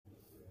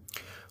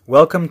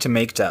Welcome to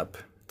Maked Up,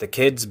 the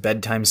Kids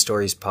Bedtime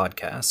Stories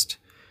podcast.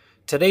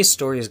 Today's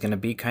story is going to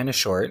be kind of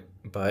short,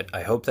 but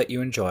I hope that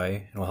you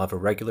enjoy, and we'll have a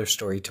regular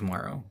story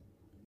tomorrow.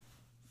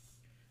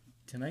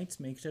 Tonight's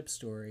Maked Up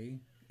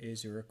story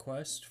is a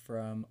request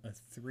from a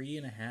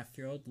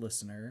 3.5-year-old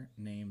listener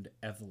named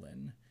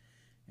Evelyn.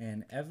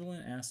 And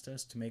Evelyn asked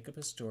us to make up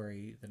a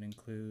story that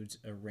includes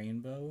a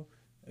rainbow,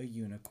 a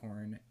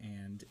unicorn,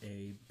 and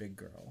a big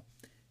girl.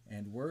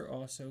 And we're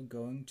also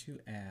going to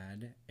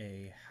add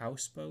a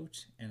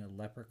houseboat and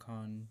a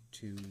leprechaun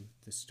to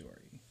the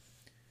story.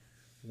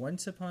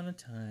 Once upon a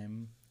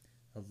time,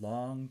 a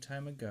long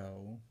time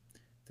ago,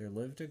 there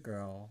lived a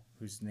girl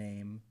whose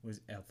name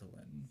was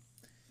Evelyn.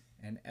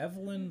 And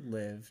Evelyn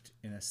lived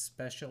in a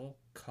special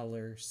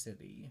color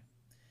city.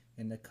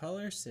 In the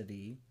color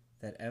city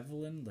that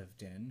Evelyn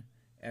lived in,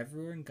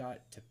 everyone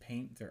got to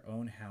paint their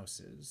own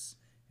houses.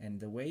 And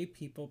the way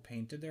people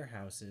painted their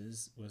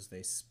houses was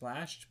they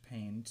splashed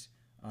paint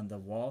on the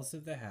walls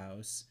of the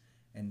house,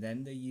 and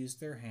then they used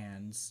their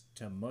hands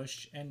to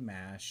mush and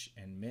mash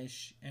and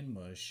mish and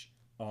mush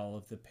all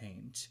of the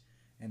paint.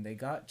 And they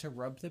got to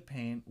rub the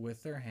paint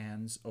with their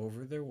hands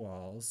over their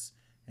walls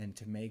and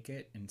to make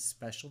it in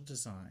special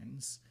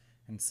designs.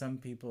 And some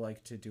people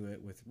like to do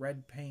it with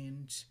red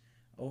paint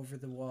over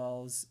the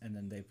walls, and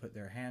then they put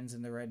their hands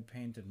in the red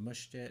paint and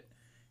mushed it.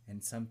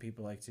 And some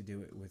people like to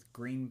do it with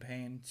green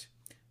paint.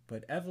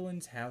 But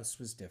Evelyn's house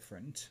was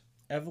different.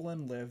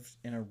 Evelyn lived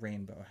in a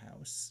rainbow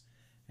house.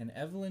 And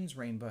Evelyn's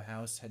rainbow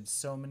house had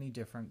so many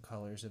different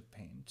colors of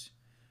paint.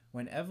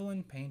 When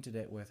Evelyn painted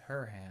it with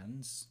her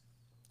hands,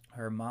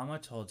 her mama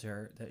told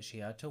her that she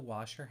had to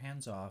wash her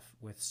hands off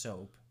with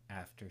soap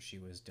after she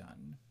was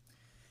done.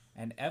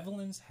 And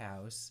Evelyn's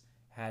house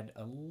had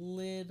a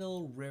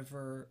little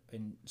river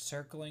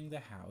encircling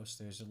the house.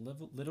 There's a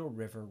little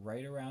river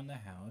right around the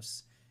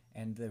house.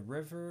 And the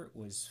river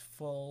was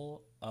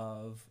full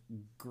of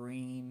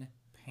green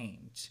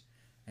paint.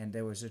 And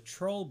there was a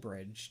troll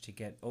bridge to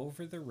get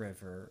over the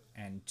river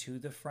and to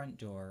the front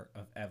door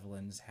of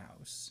Evelyn's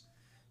house.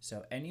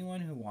 So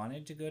anyone who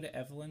wanted to go to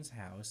Evelyn's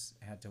house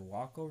had to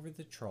walk over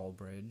the troll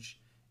bridge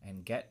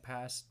and get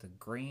past the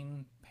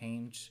green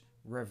paint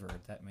river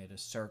that made a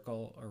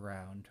circle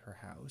around her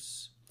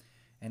house.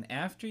 And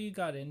after you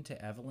got into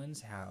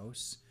Evelyn's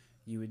house,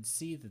 you would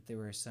see that there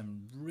were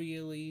some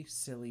really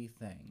silly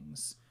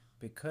things.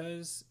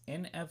 Because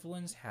in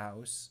Evelyn's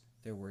house,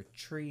 there were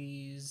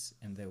trees,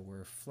 and there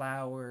were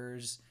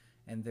flowers,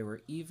 and there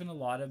were even a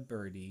lot of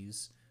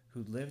birdies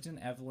who lived in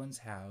Evelyn's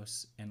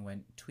house and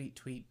went tweet,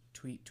 tweet,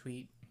 tweet,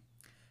 tweet.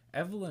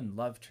 Evelyn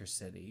loved her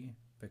city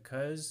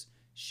because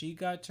she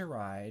got to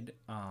ride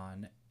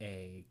on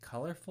a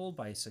colorful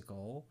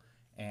bicycle,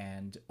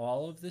 and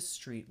all of the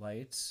street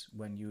lights,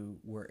 when you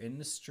were in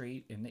the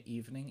street in the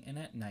evening and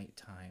at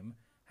nighttime,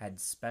 had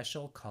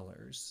special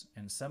colors,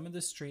 and some of the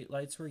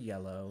streetlights were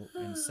yellow,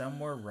 and some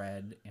were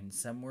red, and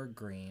some were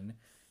green,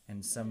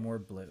 and some were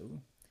blue.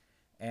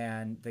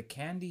 And the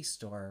candy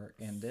store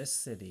in this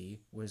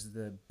city was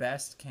the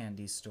best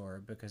candy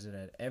store because it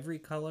had every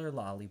color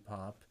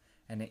lollipop,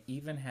 and it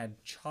even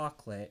had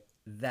chocolate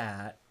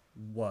that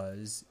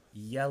was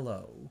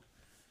yellow.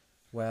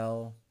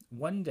 Well,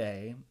 one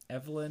day,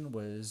 Evelyn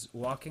was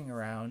walking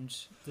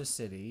around the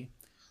city,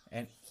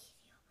 and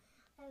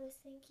I was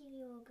thinking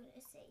you were going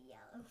to say yellow.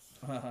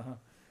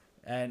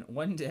 And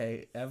one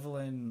day,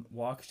 Evelyn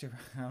walked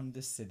around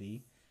the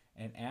city,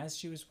 and as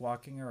she was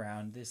walking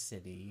around the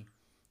city,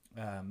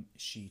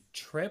 she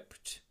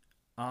tripped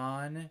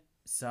on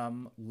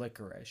some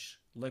licorice.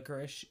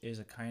 Licorice is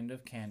a kind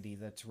of candy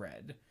that's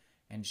red,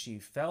 and she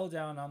fell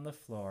down on the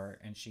floor,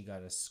 and she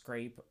got a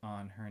scrape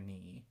on her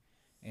knee.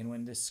 And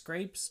when the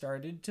scrape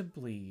started to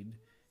bleed,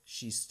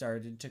 she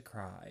started to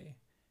cry.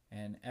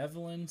 And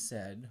Evelyn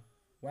said,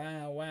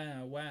 "Wow,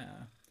 wow,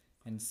 wow."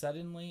 And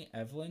suddenly,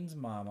 Evelyn's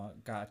mama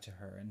got to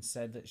her and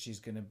said that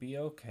she's going to be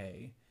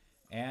okay.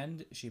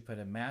 And she put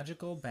a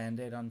magical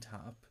Band-Aid on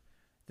top.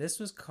 This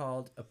was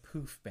called a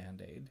poof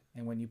Band-Aid.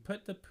 And when you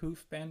put the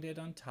poof Band-Aid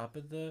on top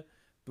of the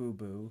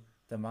boo-boo,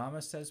 the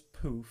mama says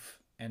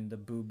poof, and the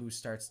boo-boo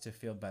starts to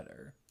feel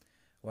better.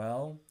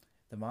 Well,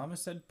 the mama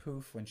said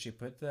poof when she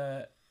put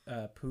the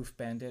poof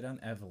Band-Aid on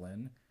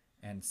Evelyn.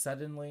 And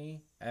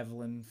suddenly,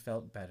 Evelyn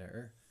felt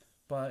better.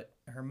 But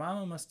her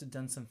mama must have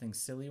done something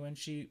silly when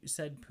she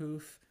said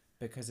poof,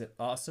 because it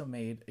also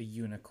made a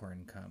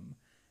unicorn come.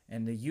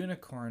 And the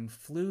unicorn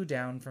flew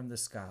down from the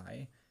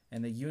sky,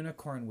 and the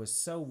unicorn was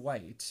so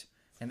white,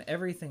 and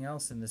everything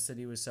else in the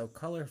city was so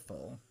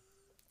colorful.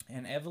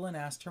 And Evelyn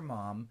asked her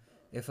mom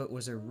if it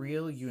was a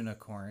real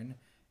unicorn,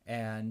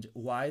 and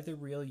why the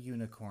real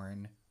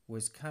unicorn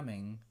was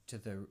coming to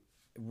the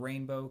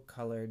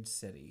rainbow-colored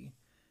city.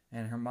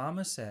 And her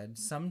mama said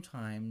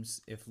sometimes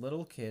if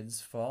little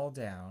kids fall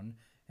down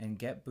and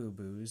get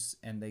boo-boos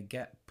and they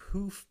get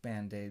poof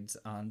Band-Aids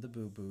on the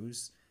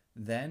boo-boos,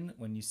 then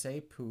when you say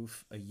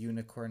poof, a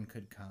unicorn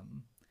could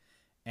come.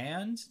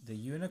 And the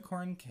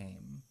unicorn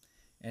came.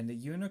 And the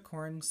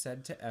unicorn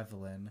said to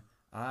Evelyn,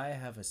 "I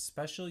have a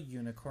special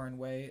unicorn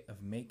way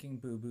of making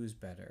boo-boos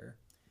better."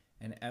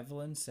 And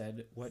Evelyn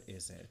said, "What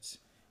is it?"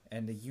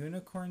 And the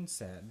unicorn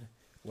said,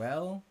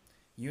 "Well,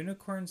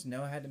 unicorns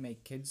know how to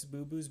make kids'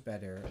 boo-boos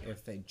better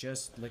if they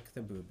just lick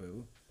the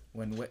boo-boo.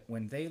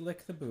 When they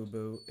lick the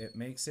boo-boo, it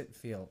makes it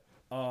feel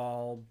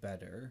all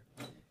better."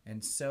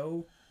 And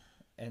so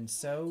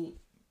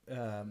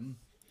the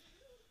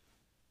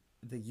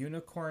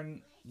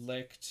unicorn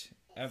licked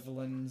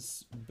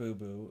Evelyn's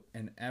boo-boo,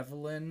 and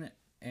Evelyn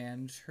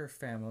and her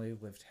family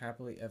lived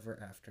happily ever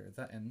after.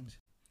 The end.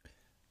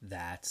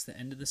 That's the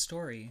end of the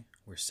story.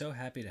 We're so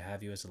happy to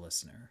have you as a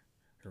listener.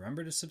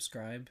 Remember to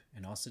subscribe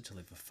and also to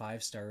leave a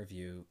 5-star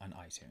review on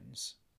iTunes.